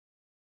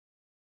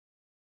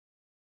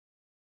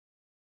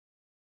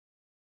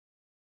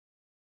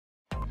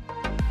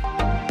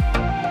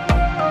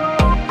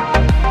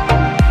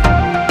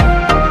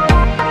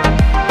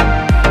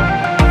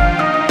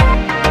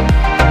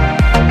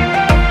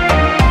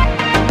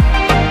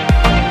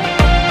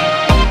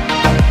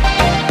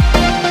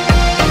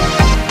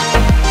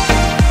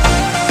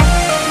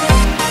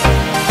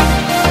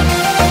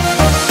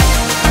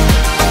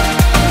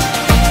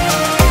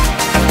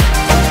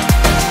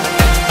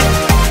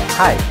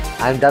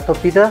I'm Dato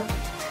Peter.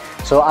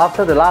 So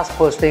after the last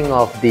posting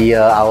of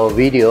our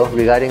video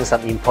regarding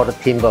some imported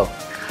timber,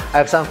 I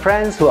have some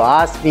friends who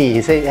asked me,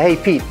 he said, hey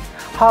Pete,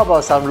 how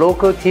about some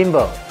local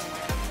timber?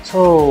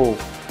 So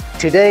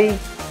today,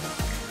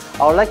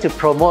 I would like to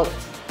promote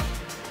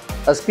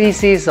a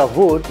species of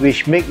wood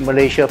which make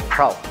Malaysia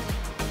proud.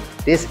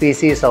 This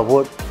species of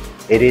wood,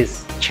 it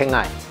is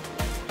Chengal.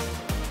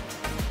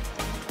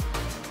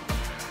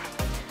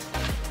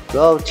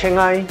 Well,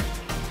 Chengal,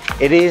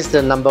 it is the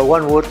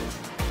 #1 wood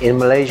in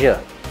Malaysia.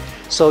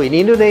 So in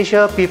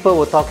Indonesia, people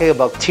were talking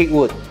about teak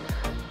wood,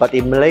 but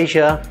in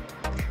Malaysia,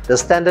 the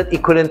standard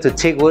equivalent to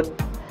teak wood,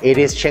 it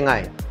is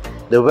Chengal,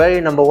 the very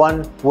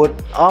 #1 wood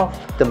of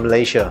the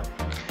Malaysia.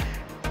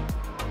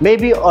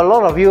 Maybe a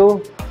lot of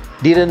you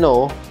didn't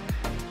know,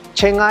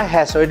 Chengal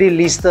has already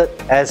listed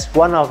as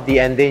one of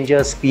the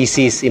endangered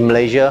species in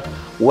Malaysia,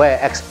 where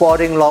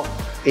exporting log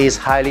is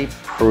highly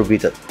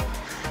prohibited.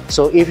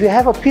 So if you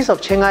have a piece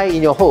of Chengal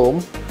in your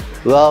home,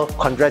 well,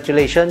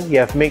 congratulations, you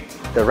have made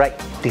the right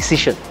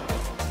decision.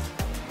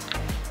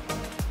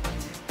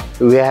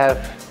 We have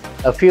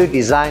a few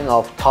designs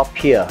of top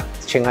here,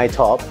 Chengal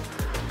top.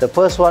 The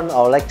first one I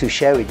would like to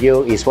share with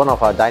you is one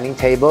of our dining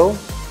table,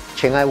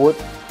 Chengal wood,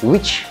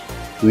 which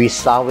we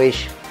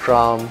salvage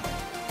from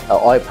an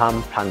oil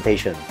palm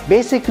plantation.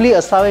 Basically,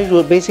 a salvage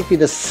wood,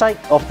 the side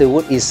of the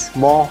wood is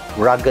more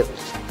rugged.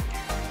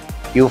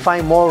 You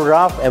find more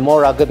rough and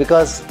more rugged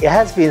because it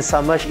has been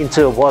submerged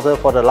into the water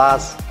for the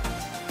last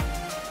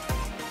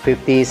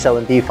 50,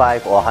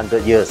 75 or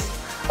 100 years.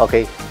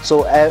 Okay,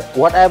 so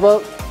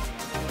whatever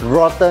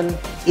rotten,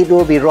 it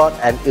will be rot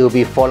and it will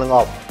be falling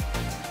off.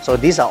 So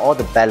these are all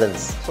the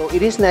balance. So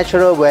it is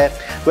natural where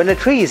when a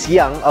tree is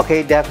young,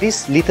 okay, they have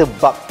this little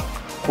bug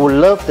who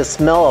love the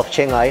smell of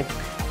Chengal,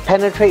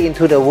 penetrate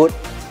into the wood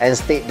and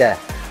stay there.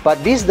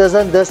 But this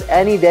doesn't do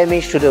any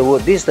damage to the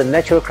wood. This is the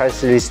natural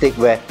characteristic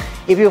where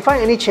if you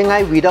find any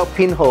Chengal without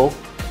pinhole,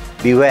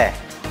 beware,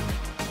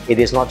 it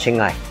is not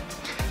Chengal.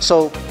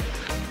 So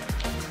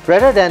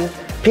rather than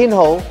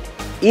pinhole,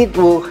 it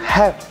will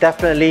have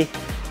definitely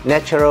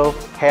natural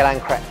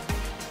hairline crack.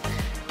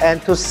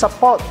 And to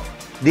support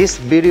this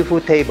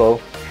beautiful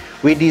table,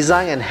 we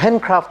designed and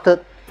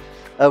handcrafted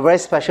a very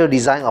special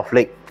design of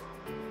leg.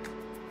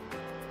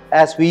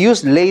 As we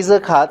use laser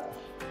cut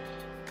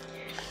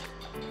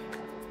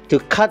to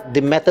cut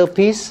the metal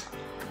piece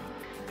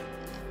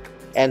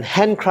and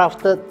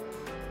handcrafted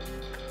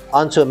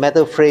onto a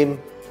metal frame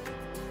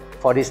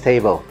for this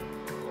table.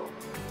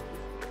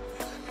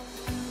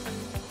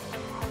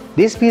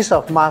 This piece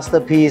of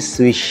masterpiece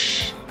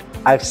which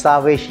I've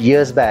salvaged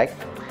years back,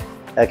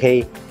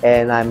 okay,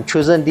 and I'm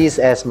choosing this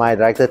as my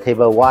director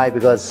table. Why?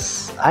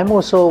 Because I'm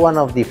also one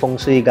of the feng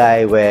shui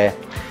guy where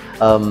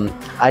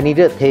I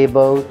needed a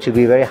table to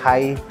be very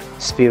high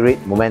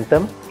spirit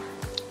momentum.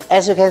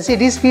 As you can see,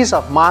 this piece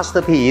of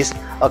masterpiece,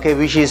 okay,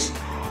 which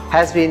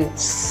has been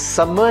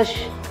submerged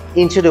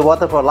into the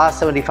water for the last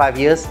 75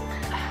 years,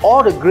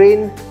 all the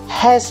grain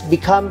has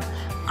become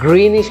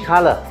greenish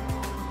color.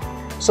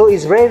 So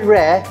it's very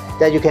rare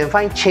that you can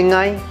find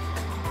Chengal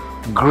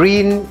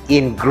green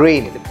in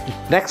grain.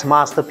 Next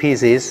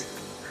masterpiece is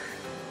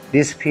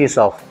this piece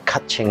of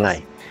cut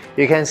Chengal.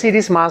 You can see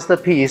this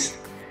masterpiece,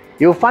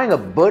 you'll find a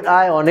bird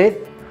eye on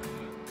it.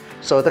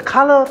 So the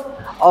color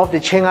of the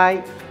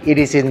Chengal, it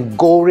is in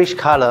goldish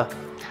color,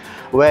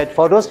 where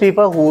for those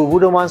people who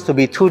wouldn't want to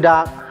be too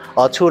dark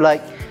or too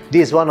light,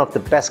 this is one of the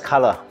best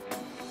color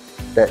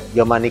that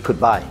your money could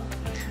buy.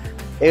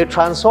 It will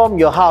transform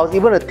your house,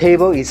 even the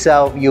table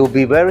itself, you'll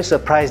be very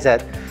surprised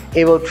that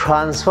it will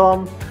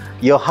transform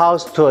your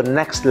house to a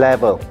next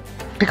level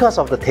because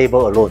of the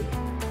table alone.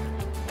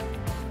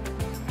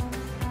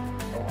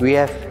 We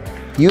have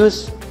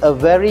used a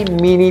very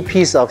mini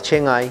piece of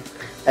Chengal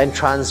and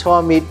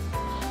transform it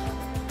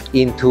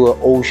into an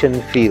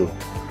ocean feel.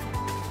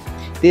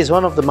 This is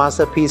one of the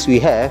masterpieces we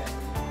have.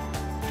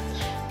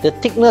 The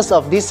thickness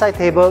of this side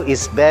table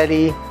is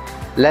barely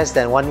less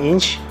than 1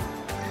 inch,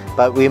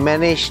 but we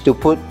managed to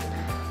put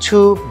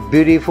two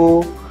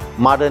beautiful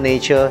Mother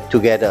Nature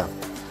together,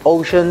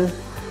 ocean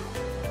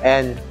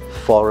and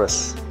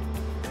forest.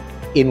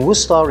 In wood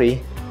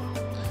story,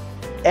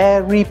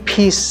 every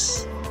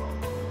piece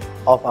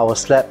of our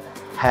slab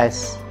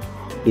has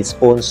its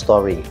own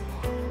story.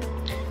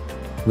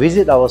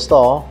 Visit our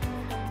store,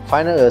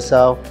 find out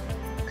yourself,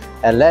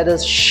 and let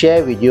us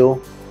share with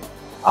you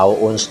our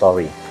own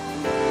story.